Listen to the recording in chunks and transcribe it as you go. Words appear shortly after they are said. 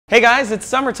Hey guys, it's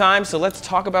summertime, so let's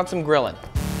talk about some grilling.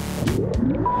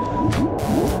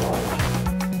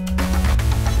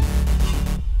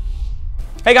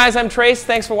 Hey guys, I'm Trace.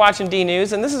 Thanks for watching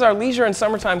DNews, and this is our leisure and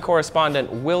summertime correspondent,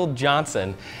 Will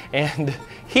Johnson. And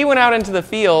he went out into the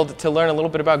field to learn a little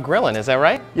bit about grilling, is that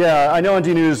right? Yeah, I know on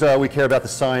DNews we care about the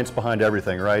science behind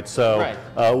everything, right? So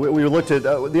we looked at,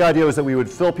 the idea was that we would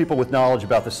fill people with knowledge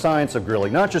about the science of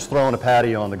grilling, not just throwing a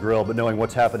patty on the grill, but knowing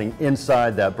what's happening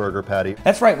inside that burger patty.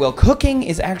 That's right, Will. Cooking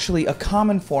is actually a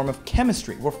common form of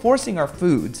chemistry. We're forcing our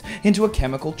foods into a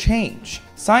chemical change.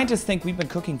 Scientists think we've been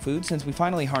cooking food since we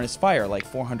finally harnessed fire like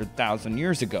 400,000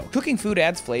 years ago. Cooking food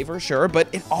adds flavor, sure, but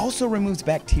it also removes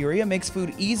bacteria, makes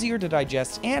food easier to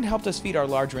digest, and helped us feed our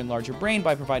larger and larger brain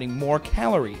by providing more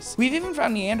calories. We've even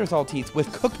found Neanderthal teeth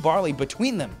with cooked barley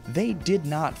between them. They did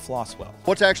not floss well.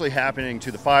 What's actually happening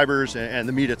to the fibers and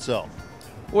the meat itself?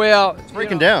 Well, it's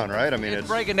breaking down, right? I mean, it's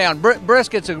breaking down.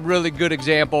 Brisket's a really good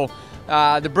example.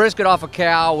 The brisket off a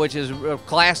cow, which is a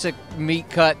classic meat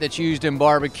cut that's used in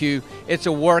barbecue, it's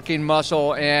a working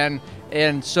muscle, and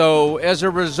so as a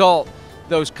result,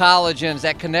 those collagens,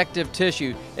 that connective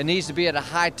tissue, it needs to be at a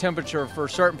high temperature for a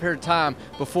certain period of time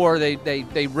before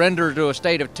they render to a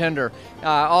state of tender.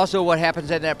 Also, what happens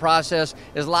in that process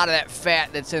is a lot of that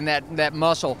fat that's in that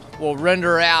muscle will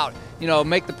render out,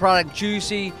 make the product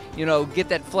juicy, get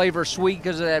that flavor sweet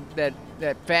because of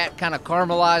that fat kind of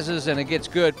caramelizes and it gets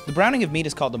good. The browning of meat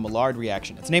is called the Maillard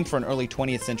reaction. It's named for an early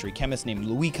 20th century chemist named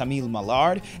Louis-Camille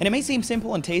Maillard, and it may seem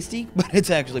simple and tasty, but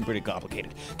it's actually pretty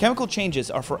complicated. Chemical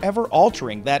changes are forever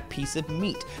altering that piece of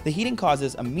meat. The heating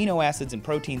causes amino acids and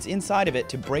proteins inside of it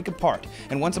to break apart,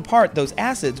 and once apart, those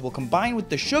acids will combine with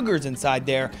the sugars inside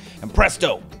there, and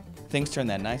presto, things turn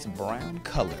that nice brown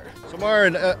color. So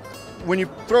Myron, when you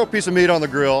throw a piece of meat on the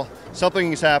grill,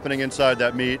 something's happening inside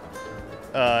that meat.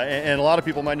 And a lot of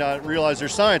people might not realize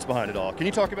there's science behind it all. Can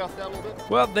you talk about that a little bit?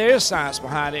 Well, there is science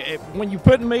behind it. When you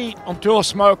put meat onto a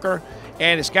smoker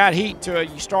and it's got heat to it,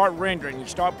 you start rendering. You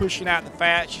start pushing out the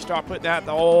fats, you start putting out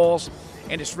the oils,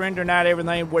 and it's rendering out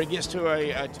everything where it gets to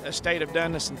a state of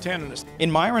doneness and tenderness.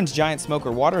 In Myron's giant smoker,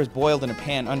 water is boiled in a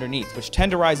pan underneath, which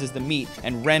tenderizes the meat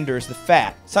and renders the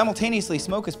fat. Simultaneously,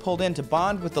 smoke is pulled in to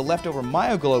bond with the leftover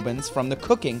myoglobins from the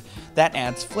cooking. That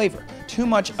adds flavor. Too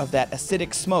much of that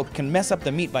acidic smoke can mess up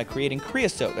the meat by creating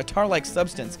creosote, a tar-like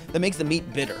substance that makes the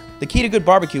meat bitter. The key to good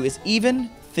barbecue is even,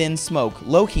 thin smoke,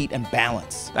 low heat, and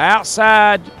balance. The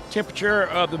outside temperature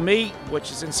of the meat,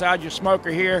 which is inside your smoker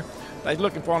here, they're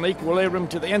looking for an equilibrium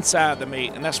to the inside of the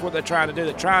meat, and that's what they're trying to do.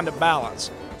 They're trying to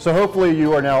balance. So hopefully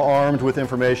you are now armed with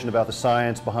information about the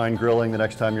science behind grilling. The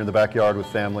next time you're in the backyard with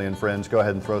family and friends, go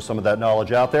ahead and throw some of that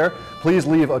knowledge out there. Please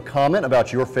leave a comment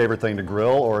about your favorite thing to grill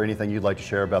or anything you'd like to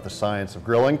share about the science of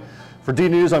grilling. For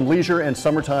DNews, I'm leisure and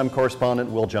summertime correspondent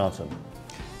Will Johnson.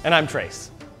 And I'm Trace.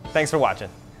 Thanks for watching.